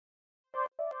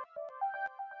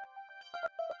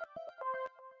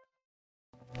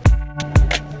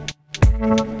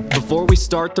Before we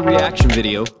start the reaction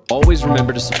video, always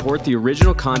remember to support the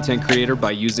original content creator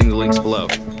by using the links below.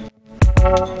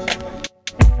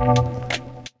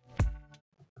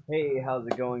 Hey, how's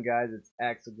it going, guys? It's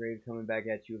Axel coming back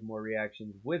at you with more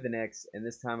reactions with an X, and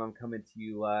this time I'm coming to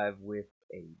you live with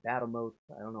a battle mode.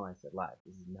 I don't know why I said live.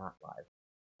 This is not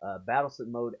live. Battleship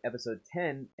mode, episode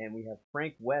 10, and we have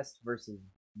Frank West versus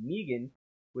Negan,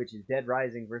 which is Dead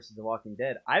Rising versus The Walking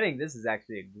Dead. I think this is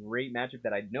actually a great matchup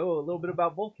that I know a little bit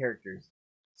about both characters.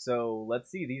 So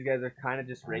let's see. These guys are kind of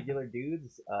just regular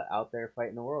dudes out there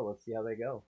fighting the world. Let's see how they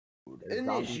go. They're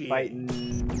zombie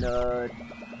fighting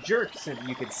jerks, if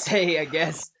you could say, I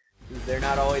guess. They're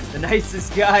not always the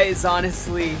nicest guys,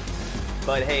 honestly.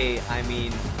 But hey, I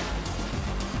mean,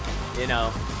 you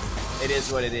know, it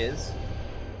is what it is.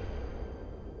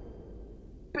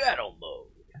 Battle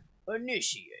mode.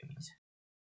 Initiate.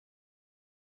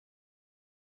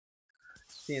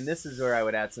 See, and this is where I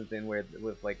would add something where,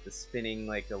 with like the spinning,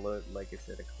 like I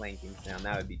said, a clanking sound.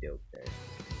 That would be dope there.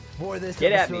 For this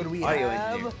episode, we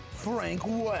have Frank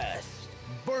West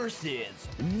versus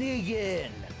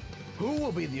Negan. Who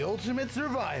will be the ultimate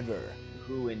survivor?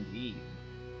 Who indeed?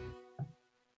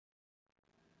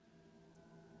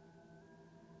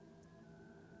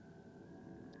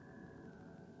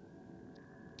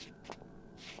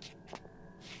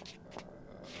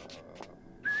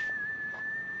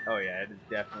 Oh yeah, it is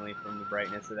definitely from the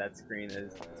brightness of that screen that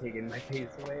is taking my face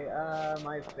away.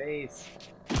 My face.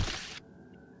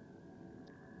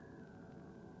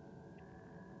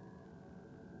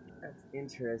 That's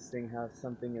interesting how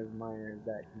something as minor as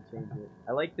that can change it.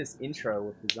 I like this intro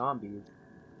with the zombies.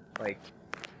 Like,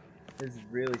 this is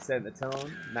really setting the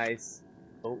tone. Nice.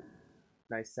 Oh,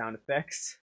 nice sound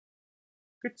effects.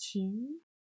 Ka-ching.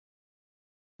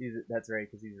 That's right,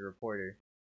 because he's a reporter.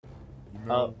 You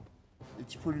know,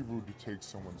 it's pretty rude to take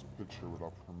someone's picture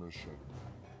without permission.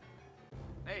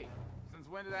 Hey, since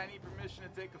when did I need permission to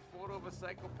take a photo of a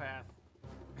psychopath?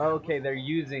 Okay, they're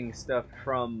using stuff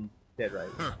from Dead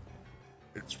Rising.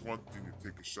 It's one thing to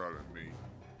take a shot at me,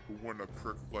 but when a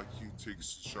prick like you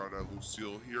takes a shot at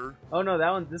Lucille here... Oh no,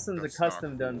 this one's a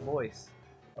custom done voice.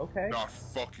 Okay. Not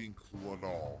fucking cool at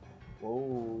all.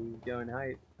 Whoa, he's going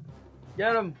hype.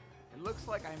 Get him! It looks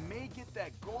like I may get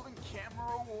that golden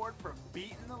camera award for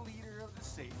beating the leader of the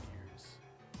Saviors.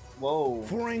 Whoa.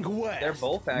 Frank West. They're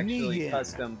both actually Negan.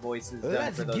 Custom voices done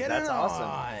Let's for those. get That's it awesome.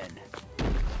 On.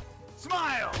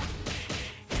 Smile!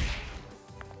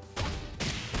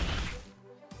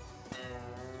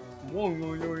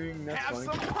 That's Have funny.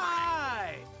 some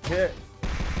pie! Hit.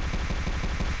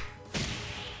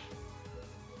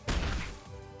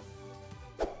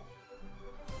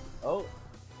 Oh.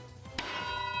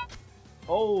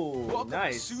 Oh, Welcome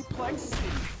nice. to Suplex City,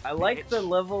 I like the bitch.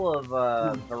 level of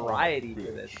variety for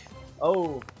this.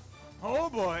 Oh. Oh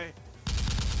boy!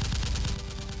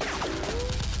 Is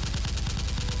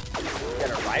that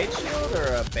a riot shield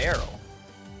or a barrel?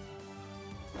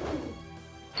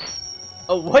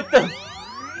 Oh, what the?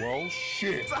 Well,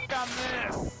 shit. Suck on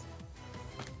this!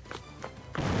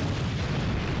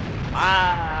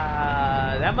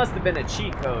 Ah, that must have been a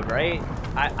cheat code, right?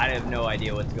 I have no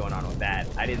idea what's going on with that.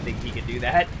 I didn't think he could do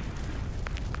that.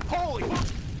 Holy!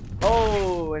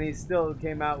 Oh, and he still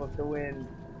came out with the win.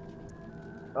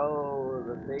 Oh,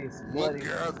 the face bloody. Look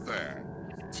at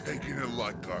that. Taking it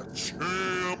like a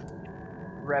champ.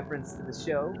 Reference to the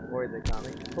show or the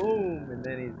comic. Boom, and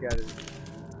then he's got his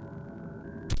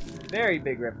very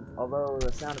big reference. Although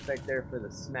the sound effect there for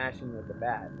the smashing with the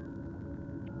bat.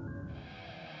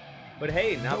 But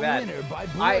hey, not bad.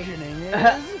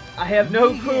 I have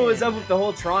no clue what's up with the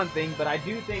whole Tron thing, but I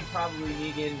do think probably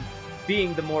Negan,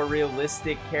 being the more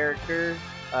realistic character,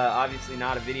 obviously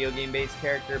not a video game based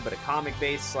character, but a comic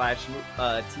based /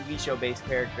 TV show based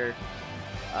character,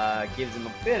 gives him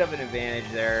a bit of an advantage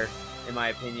there, in my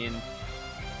opinion.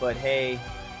 But hey,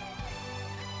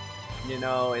 you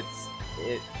know,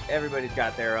 everybody's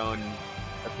got their own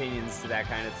opinions to that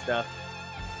kind of stuff.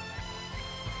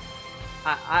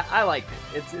 I liked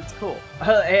it. It's cool.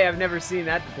 Hey, I've never seen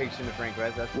that depiction of Frank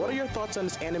West. That's cool. What are your thoughts on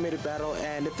this animated battle?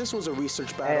 And if this was a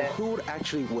research battle, who would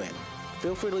actually win?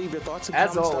 Feel free to leave your thoughts in the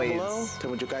comments down below.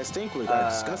 Tell me what you guys think. We're going to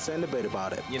discuss and debate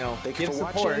about it. You know, thank you for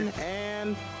watching,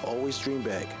 and always dream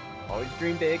big. Always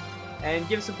dream big, and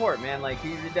give support, man. Like,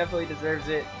 he definitely deserves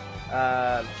it.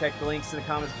 Check the links in the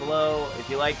comments below. If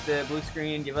you like the blue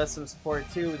screen, give us some support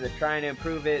too. They're trying to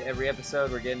improve it every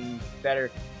episode. We're getting better.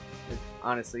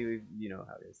 Honestly, you know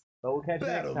how it is. But we'll catch you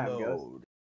next time, guys.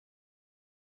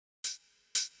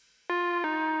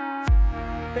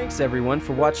 Thanks everyone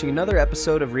for watching another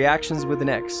episode of Reactions with an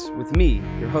X with me,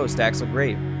 your host Axel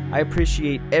Grave. I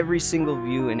appreciate every single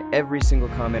view and every single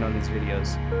comment on these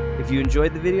videos. If you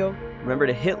enjoyed the video, remember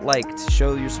to hit like to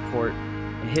show your support,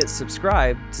 and hit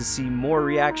subscribe to see more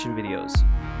reaction videos.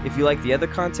 If you like the other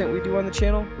content we do on the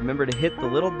channel, remember to hit the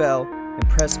little bell and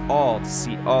press all to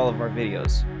see all of our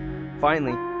videos.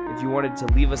 Finally, if you wanted to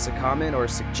leave us a comment or a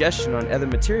suggestion on other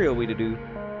material we to do,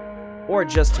 or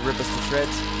just to rip us to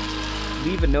shreds,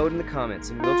 leave a note in the comments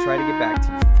and we'll try to get back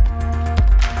to you.